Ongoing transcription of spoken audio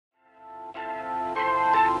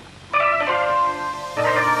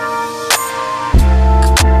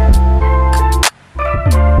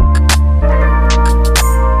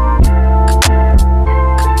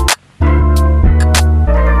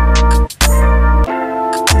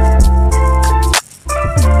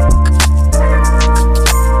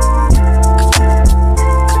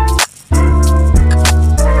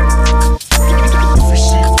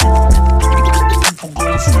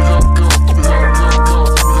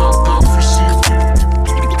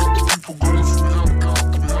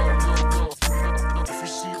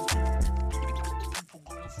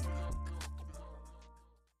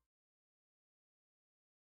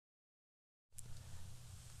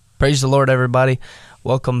Praise the Lord, everybody.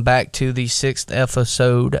 Welcome back to the 6th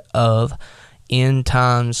episode of End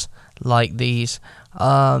Times Like These.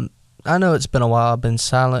 I know it's been a while. I've been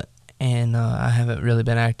silent, and I haven't really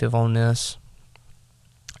been active on this.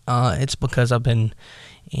 It's because I've been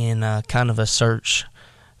in kind of a search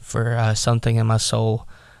for something in my soul.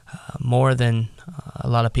 More than a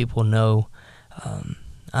lot of people know,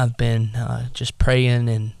 I've been just praying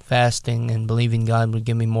and fasting and believing God would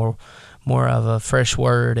give me more of a fresh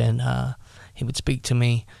word, and He would speak to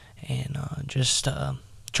me, and just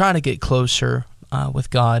trying to get closer with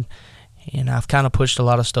God. And I've kind of pushed a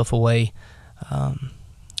lot of stuff away,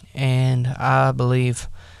 and I believe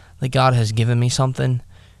that God has given me something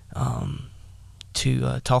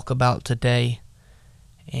to talk about today,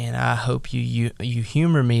 and I hope you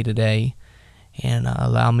humor me today and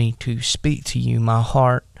allow me to speak to you my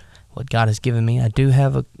heart, what God has given me. I do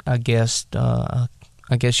have a guest.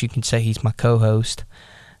 I guess you can say he's my co-host.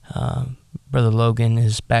 Brother Logan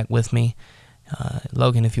is back with me.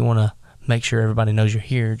 Logan, if you want to make sure everybody knows you're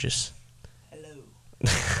here, just hello.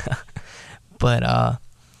 But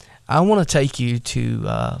I want to take you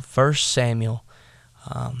to 1 Samuel.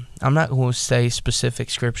 I'm not going to say specific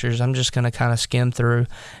scriptures. I'm just going to kind of skim through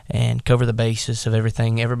and cover the basis of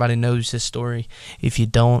everything. Everybody knows this story. If you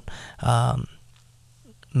don't,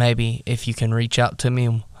 maybe if you can reach out to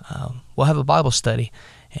me, we'll have a Bible study,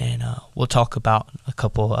 and we'll talk about a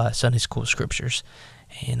couple Sunday school scriptures,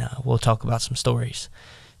 and we'll talk about some stories.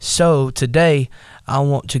 So today I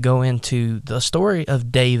want to go into the story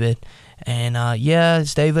of David, and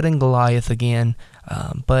it's David and Goliath again,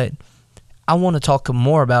 but I want to talk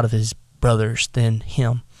more about his brothers than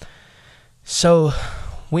him. So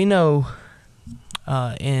we know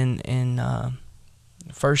in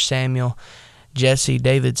 1 Samuel, Jesse,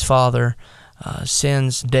 David's father,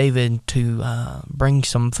 sends David to bring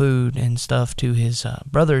some food and stuff to his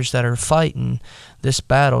brothers that are fighting this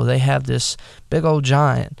battle. They have this big old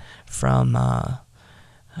giant from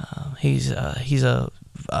he's a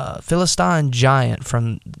Philistine giant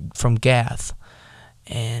from Gath,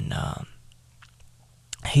 and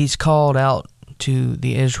he's called out to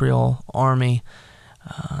the Israel army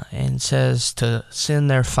and says to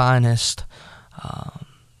send their finest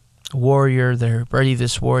warrior, their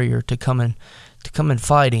bravest warrior, to come and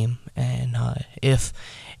fight him. And if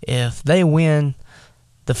they win,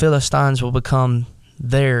 the Philistines will become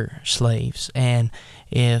their slaves, and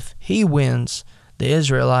if he wins, the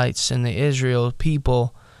Israelites and the Israel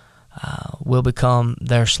people will become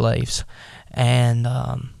their slaves. And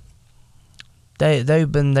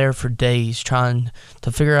they've been there for days trying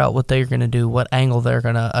to figure out what they're going to do, what angle they're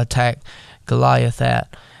going to attack Goliath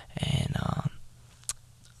at. And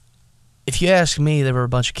if you ask me, they were a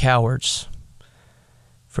bunch of cowards.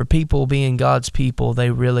 For people being God's people, they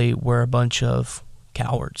really were a bunch of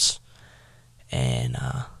cowards. And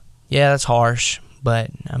that's harsh,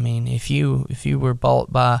 but I mean, if you were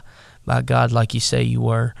bought by God like you say you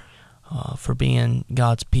were, for being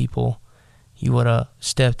God's people, you would have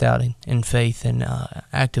stepped out in faith and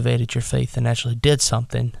activated your faith and actually did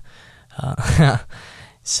something.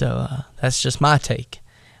 So that's just my take.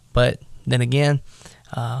 But then again,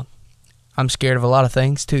 I'm scared of a lot of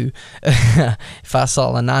things too. If I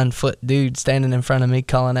saw a 9-foot dude standing in front of me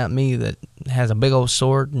calling at me that has a big old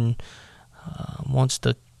sword and wants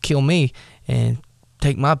to kill me and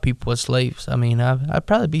take my people as slaves, I mean, I'd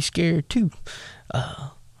probably be scared too.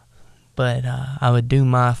 But I would do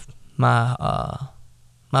my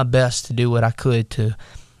best to do what I could to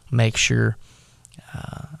make sure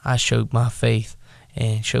I showed my faith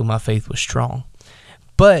and showed my faith was strong.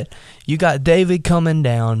 But you got David coming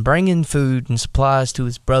down, bringing food and supplies to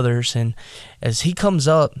his brothers, and as he comes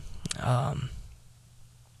up,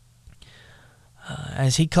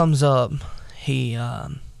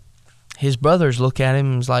 his brothers look at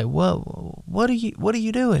him and is like, What are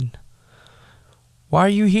you doing? Why are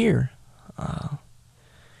you here?"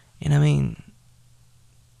 And I mean,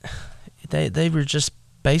 they were just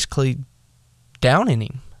basically downing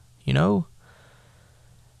him,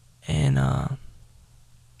 and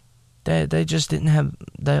they just didn't have.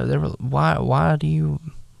 They were, why do you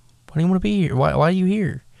want to be here? Why are you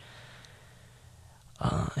here?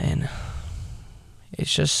 And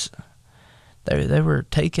it's just they were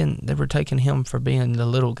taking him for being the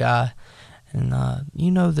little guy, and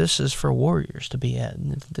this is for warriors to be at.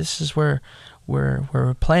 This is where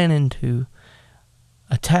we're planning to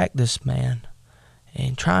attack this man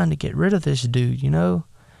and trying to get rid of this dude, and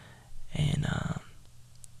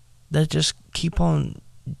they just keep on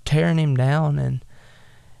tearing him down. And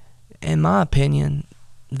in my opinion,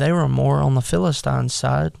 they were more on the Philistine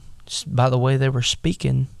side by the way they were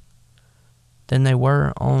speaking than they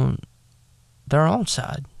were on their own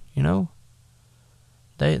side, you know?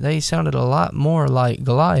 They sounded a lot more like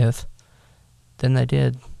Goliath than they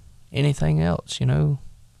did anything else, you know?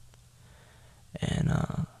 And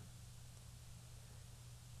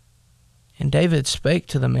David spake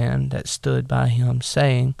to the man that stood by him,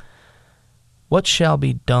 saying, What shall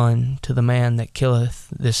be done to the man that killeth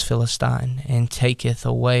this Philistine, and taketh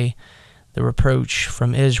away the reproach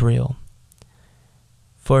from Israel?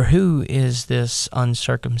 For who is this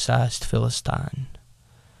uncircumcised Philistine,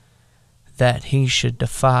 that he should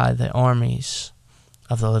defy the armies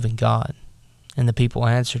of the living God? And the people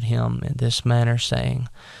answered him in this manner, saying,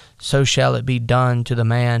 So shall it be done to the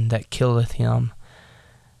man that killeth him.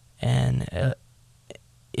 And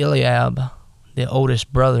Eliab, the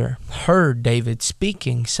oldest brother, heard David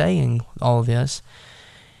speaking, saying all this.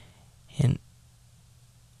 And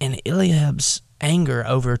Eliab's anger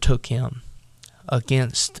overtook him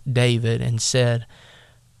against David, and said,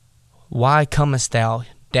 Why comest thou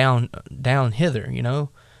down hither? You know,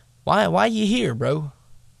 why you here, bro?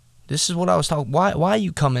 This is what I was talking. Why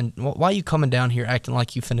you coming down here acting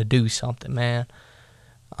like you finna do something, man?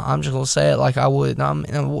 I'm just gonna say it like I would.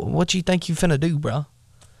 What you think you finna do, bro?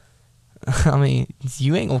 I mean,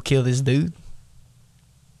 you ain't gonna kill this dude.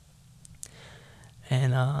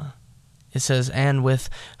 And it says, And with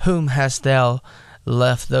whom hast thou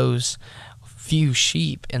left those few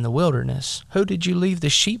sheep in the wilderness? Who did you leave the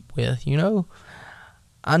sheep with? You know,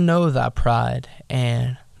 I know thy pride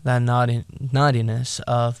and thy naughtiness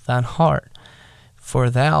of thine heart, for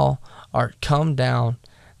thou art come down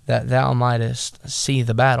that thou mightest see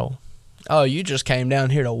the battle. Oh, you just came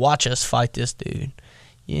down here to watch us fight this dude.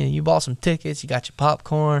 Yeah, you bought some tickets, you got your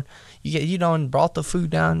popcorn, you done brought the food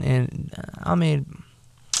down, and I mean,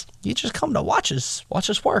 you just come to watch us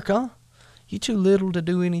work, huh? You too little to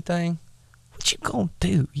do anything. What you gonna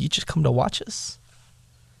do? You just come to watch us?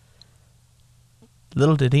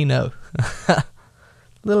 Little did he know.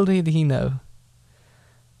 Little did he know.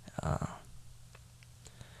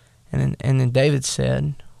 And then David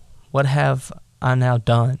said, What have I now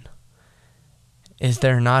done? Is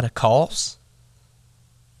there not a cause?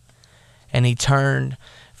 And he turned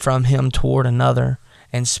from him toward another,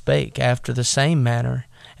 and spake after the same manner.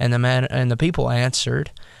 And the people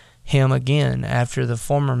answered him again after the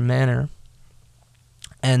former manner.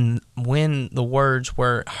 And when the words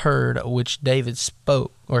were heard which David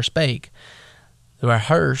spake,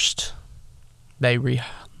 they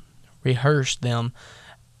rehearsed them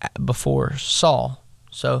before Saul.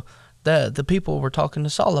 So the people were talking to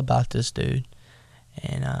Saul about this dude.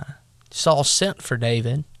 And Saul sent for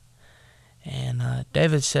David. And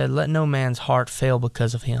David said, Let no man's heart fail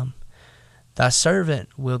because of him. Thy servant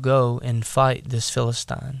will go and fight this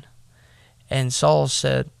Philistine. And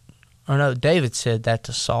David said that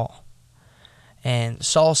to Saul. And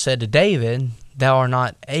Saul said to David, Thou art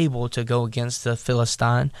not able to go against the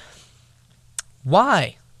Philistine.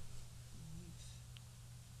 Why?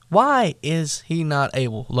 Why is he not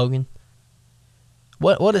able, Logan?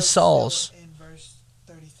 What is Saul's? In verse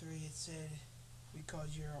 33 it said,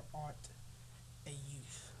 Because you art a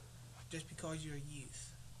youth. Just because you're a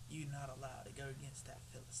youth, you're not allowed to go against that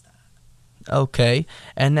Philistine. Okay.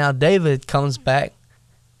 And now David comes back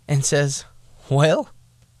and says, Well,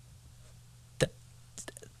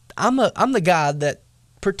 I'm the guy that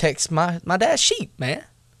protects my dad's sheep, man.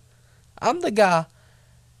 I'm the guy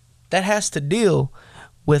that has to deal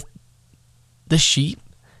with the sheep.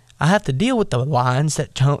 I have to deal with the lions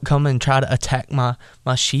that come and try to attack my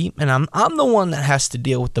sheep, and I'm the one that has to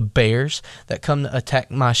deal with the bears that come to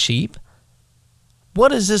attack my sheep.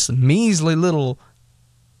 What is this measly little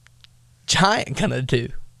giant gonna do?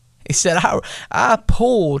 He said, I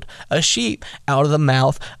pulled a sheep out of the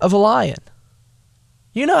mouth of a lion.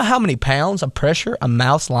 You know how many pounds of pressure a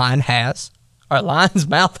lion's mouth has? A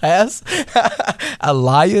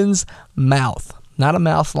lion's mouth. Not a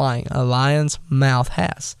mouse lion. A lion's mouth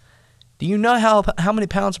has. Do you know how many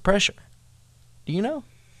pounds of pressure? Do you know?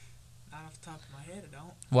 Not off the top of my head, I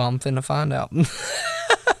don't. Well, I'm finna find out.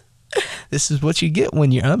 This is what you get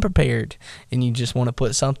when you're unprepared and you just want to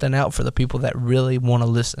put something out for the people that really want to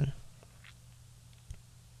listen.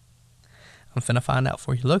 I'm finna find out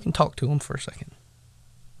for you. Look and talk to them for a second.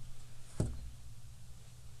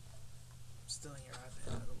 Still in your iPad,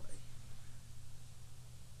 by the way.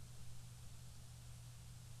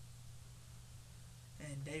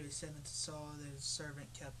 And David said unto Saul that his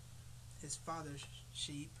servant kept his father's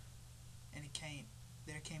sheep, and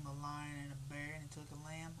there came a lion and a bear, and took a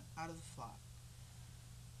lamb out of the flock.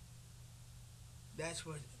 That's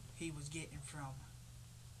what he was getting from,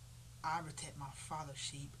 I protect my father's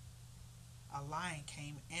sheep. A lion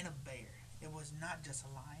came and a bear, It was not just a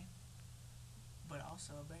lion, but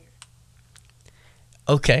also a bear.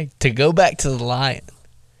 Okay, to go back to the lion.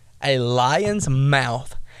 A lion's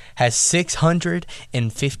mouth has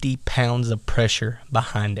 650 pounds of pressure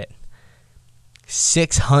behind it.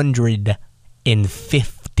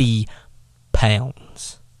 650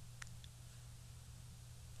 pounds.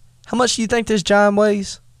 How much do you think this giant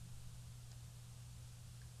weighs?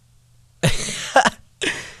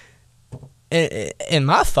 In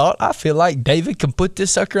my thought, I feel like David can put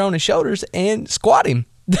this sucker on his shoulders and squat him.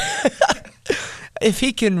 If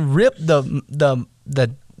he can rip the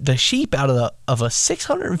sheep out of a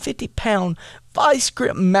 650-pound vice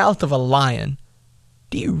grip mouth of a lion,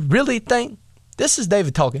 do you really think, this is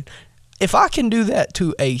David talking, if I can do that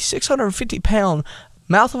to a 650-pound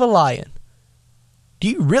mouth of a lion, do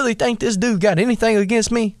you really think this dude got anything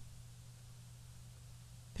against me?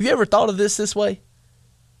 Have you ever thought of this way?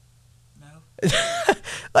 No.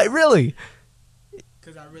 Like, really?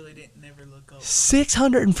 Because I really didn't never look up.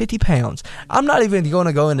 650 pounds. I'm not even going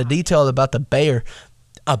to go into detail about the bear.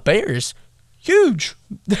 A bear is huge.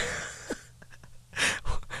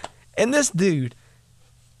 And this dude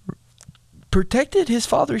protected his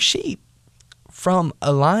father's sheep from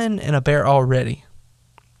a lion and a bear already.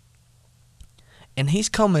 And he's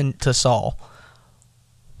coming to Saul.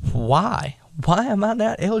 Why? Why am I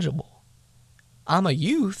not eligible? I'm a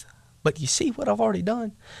youth, but you see what I've already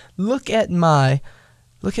done. Look at my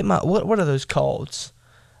what are those called?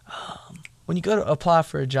 When you go to apply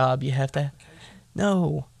for a job, you have to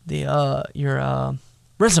your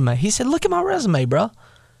resume. He said, "Look at my resume, bro.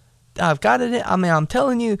 I've got it. I'm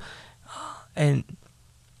telling you, and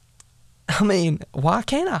why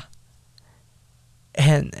can't I?"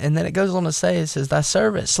 And then it goes on to say, it says, "Thy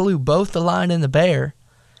servant slew both the lion and the bear,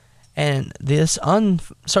 and this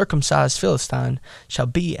uncircumcised Philistine shall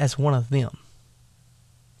be as one of them."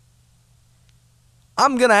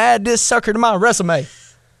 I'm going to add this sucker to my resume.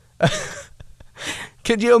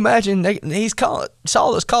 Could you imagine?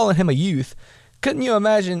 Saul is calling him a youth. Couldn't you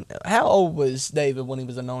imagine? How old was David when he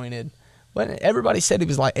was anointed? When everybody said he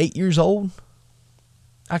was like 8 years old.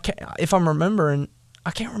 If I'm remembering,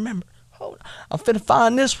 I can't remember. I'm finna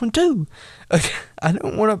find this one too. I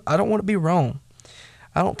don't want to be wrong.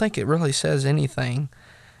 I don't think it really says anything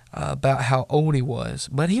about how old he was,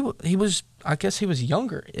 but he was. I guess he was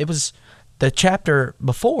younger. It was the chapter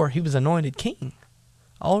before he was anointed king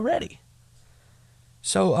already.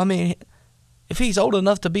 So if he's old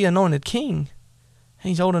enough to be anointed king,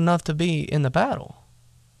 he's old enough to be in the battle.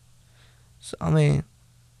 So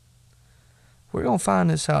we're gonna find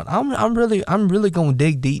this out. I'm really gonna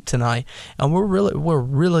dig deep tonight, and we're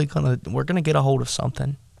gonna get a hold of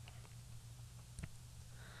something.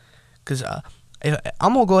 Cause I'm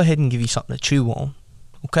gonna go ahead and give you something to chew on.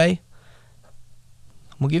 Okay,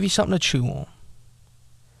 I'm gonna give you something to chew on.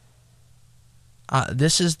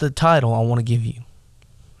 This is the title I want to give you.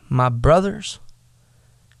 My brothers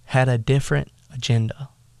had a different agenda.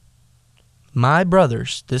 My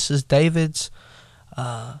brothers. This is David's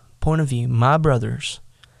point of view. My brothers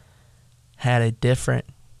had a different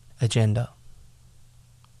agenda.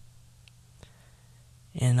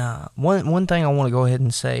 And one thing I want to go ahead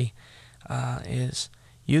and say is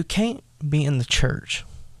you can't be in the church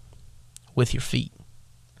with your feet,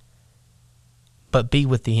 but be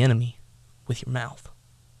with the enemy with your mouth.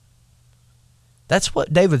 That's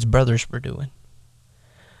what David's brothers were doing.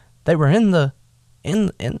 They were in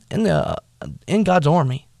God's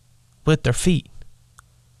army with their feet,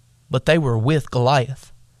 but they were with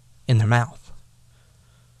Goliath in their mouth.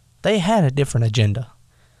 They had a different agenda.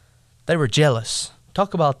 They were jealous.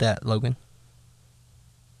 Talk about that, Logan.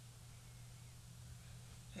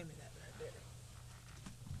 Hand me that right there.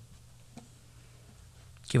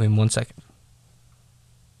 Give him 1 second.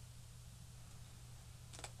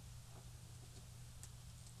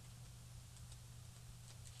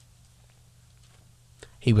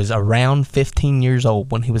 He was around 15 years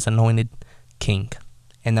old when he was anointed king.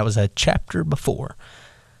 And that was a chapter before.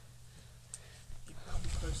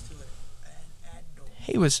 Close to an adult.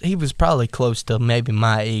 He was probably close to maybe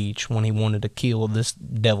my age when he wanted to kill this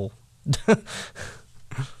devil. You're 20,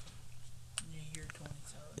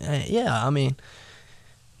 so. Yeah,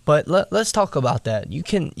 but let's talk about that. You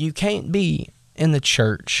can't be in the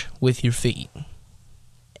church with your feet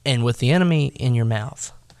and with the enemy in your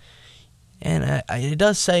mouth. And it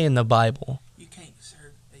does say in the Bible, You can't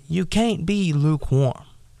serve. you can't be lukewarm.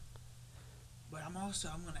 But I'm going to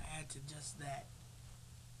add to just that.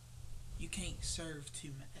 You can't serve two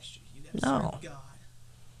masters. You got to serve God,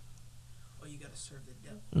 or you got to serve the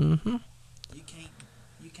devil. Mm-hmm. You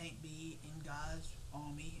can't be in God's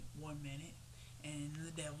army 1 minute and in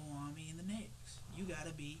the devil army in the next. You got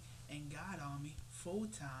to be in God army full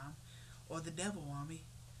time or the devil army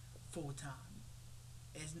full time.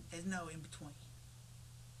 There's no in between.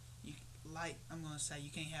 Like I'm going to say, you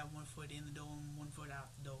can't have one foot in the door and one foot out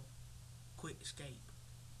the door. Quick escape.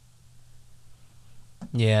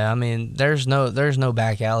 Yeah, I mean, there's no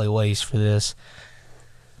back alleyways for this.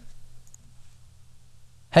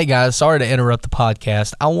 Hey guys, sorry to interrupt the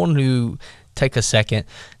podcast. I want to take a second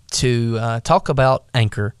to talk about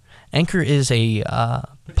Anchor. Anchor is a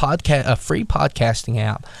free podcasting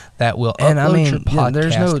app that will upload your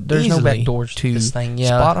podcast. There's no back doors to this thing.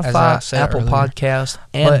 Yeah, Spotify, Apple Podcast,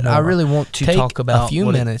 and I really want to talk about a few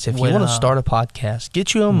minutes. If you want to start a podcast,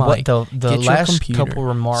 get you a mic, the last couple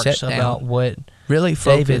remarks about what really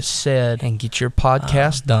David said, and get your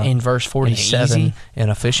podcast done in verse 47 in an easy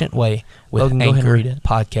and efficient way with Anchor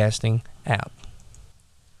podcasting app.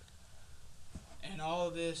 And all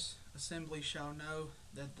of this assembly shall know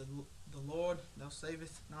that the Lord thou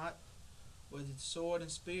saveth not with sword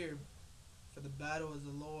and spear, for the battle is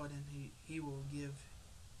the Lord, and he will give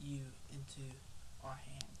you into our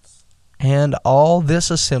hands. And all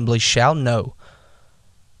this assembly shall know.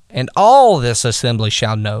 And all this assembly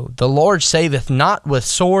shall know, the Lord saveth not with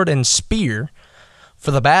sword and spear,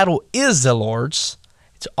 for the battle is the Lord's.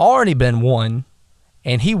 It's already been won,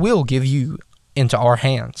 and he will give you into our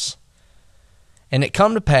hands. And it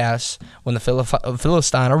come to pass, when the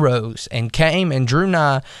Philistine arose and came and drew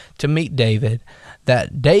nigh to meet David,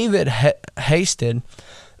 that David hasted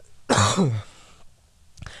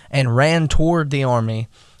and ran toward the army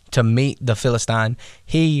to meet the Philistine.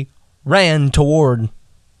 He ran toward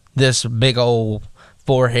this big old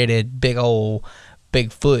four-headed, big old,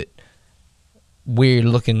 Bigfoot,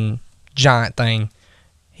 weird-looking giant thing.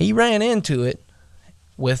 He ran into it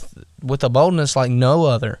with a boldness like no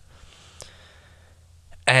other,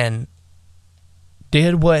 and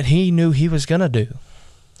did what he knew he was going to do.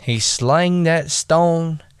 He slang that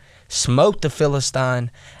stone, smote the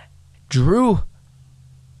Philistine, drew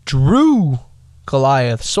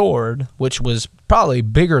Goliath's sword, which was probably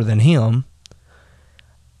bigger than him,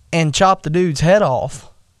 and chopped the dude's head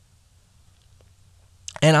off.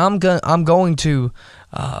 And I'm going to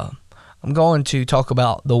talk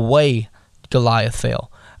about the way Goliath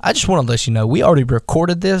fell. I just want to let you know, we already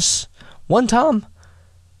recorded this one time,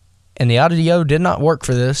 and the audio did not work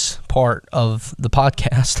for this part of the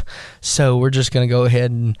podcast, so we're just going to go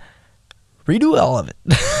ahead and redo all of it.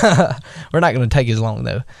 We're not going to take as long,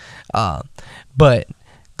 though. But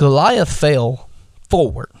Goliath fell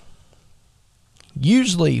forward,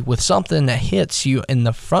 usually with something that hits you in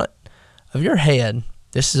the front of your head.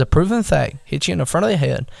 This is a proven fact. Hits you in the front of the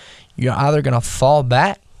head. You're either going to fall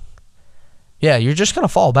back. Yeah, you're just going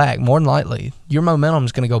to fall back, more than likely. Your momentum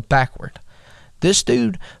is going to go backward. This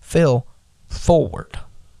dude fell forward.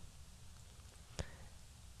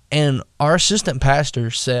 And our assistant pastor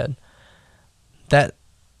said that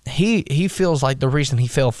he feels like the reason he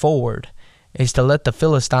fell forward is to let the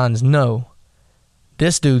Philistines know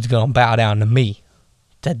this dude's going to bow down to me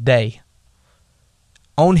today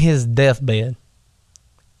on his deathbed,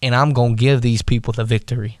 and I'm going to give these people the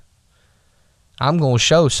victory. I'm going to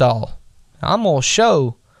show Saul. I'm going to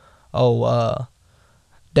show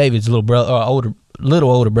David's little brother,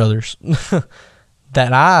 older brothers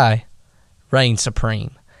that I reign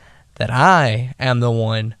supreme, that I am the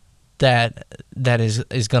one that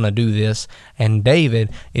is going to do this, and David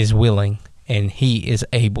is willing, and he is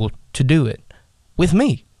able to do it with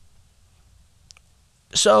me.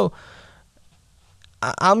 So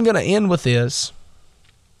I'm going to end with this.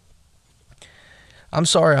 I'm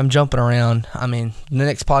sorry I'm jumping around. I mean, the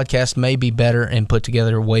next podcast may be better and put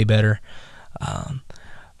together way better.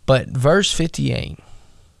 But verse 58.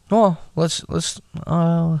 Well, let's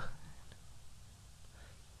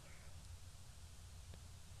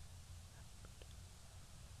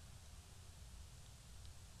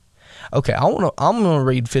okay, I'm gonna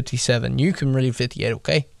read 57. You can read 58,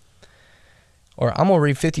 okay? Or I'm gonna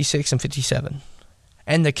read 56 and 57.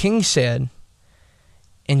 And the king said,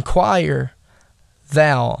 "Inquire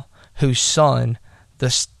thou whose son the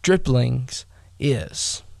striplings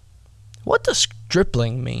is." What does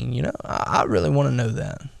stripling mean? You know, I really want to know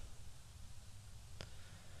that.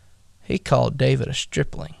 He called David a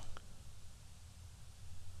stripling.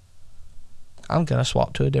 I'm going to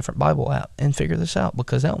swap to a different Bible app and figure this out,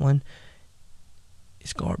 because that one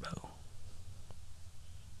is Garbo.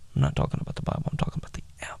 I'm not talking about the Bible. I'm talking about the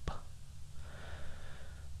app.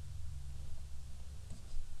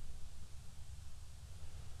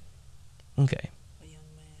 Okay. A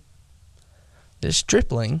young man. This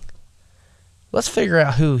stripling, let's figure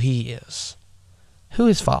out who he is. who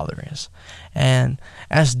his father is. And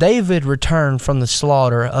as David returned from the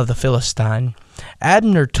slaughter of the Philistine,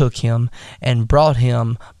 Abner took him and brought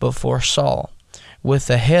him before Saul, with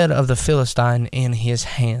the head of the Philistine in his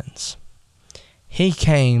hands. He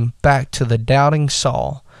came back to the doubting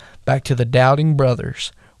Saul, back to the doubting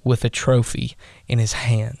brothers, with a trophy in his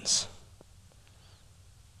hands.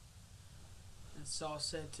 And Saul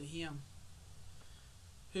said to him,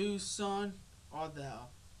 Whose son art thou?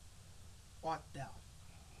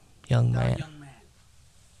 Young Thou man. young man.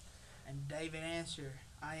 And David answered,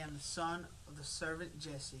 I am the son of the servant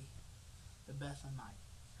Jesse, the Bethlehemite.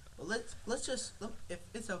 But let's just, if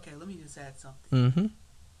it's okay, let me just add something.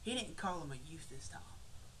 He didn't call him a youth this time.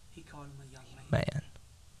 He called him a young man.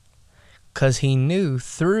 Because he knew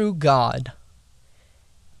through God,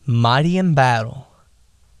 mighty in battle,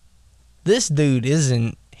 this dude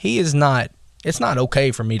it's not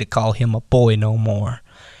okay for me to call him a boy no more.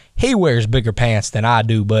 He wears bigger pants than I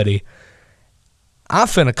do, buddy. I'm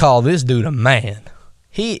finna call this dude a man.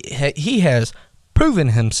 He has proven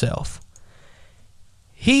himself.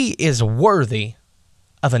 He is worthy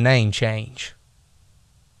of a name change.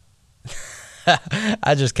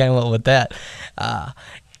 I just came up with that.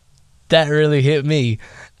 That really hit me.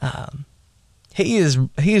 He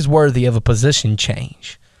is worthy of a position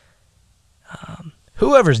change.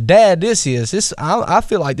 Whoever's dad this is, I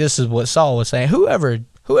feel like this is what Saul was saying.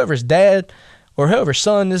 Whoever's dad or whoever's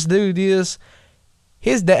son this dude is,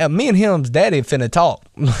 his dad, me and him's daddy finna talk.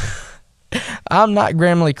 I'm not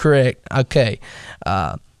grammarly correct. Okay.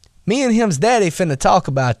 Me and him's daddy finna talk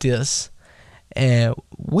about this. And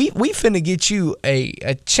we finna get you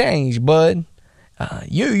a change, bud.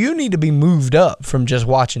 You need to be moved up from just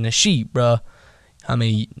watching the sheep, bruh. I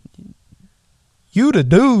mean, you the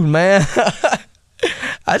dude, man.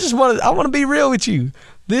 I want to be real with you.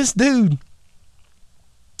 This dude,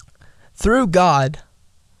 through God,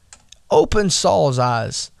 opened Saul's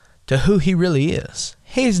eyes to who he really is.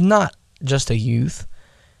 He's not just a youth.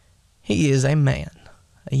 He is a man,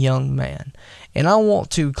 a young man. And I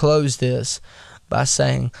want to close this by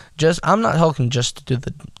saying, I'm not talking just to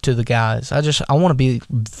the guys. I want to be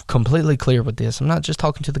completely clear with this. I'm not just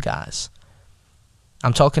talking to the guys.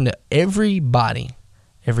 I'm talking to everybody,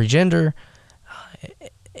 every gender,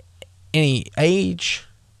 any age,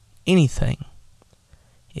 anything.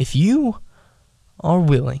 If you are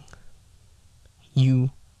willing,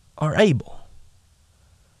 you are able.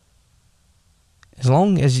 As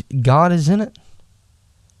long as God is in it,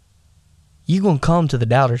 you're going to come to the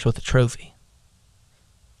doubters with a trophy.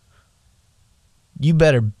 You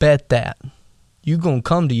better bet that. You're going to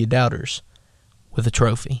come to your doubters with a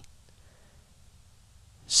trophy.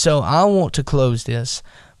 So I want to close this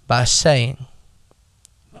by saying,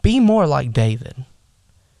 be more like David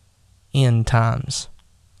in times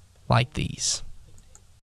like these.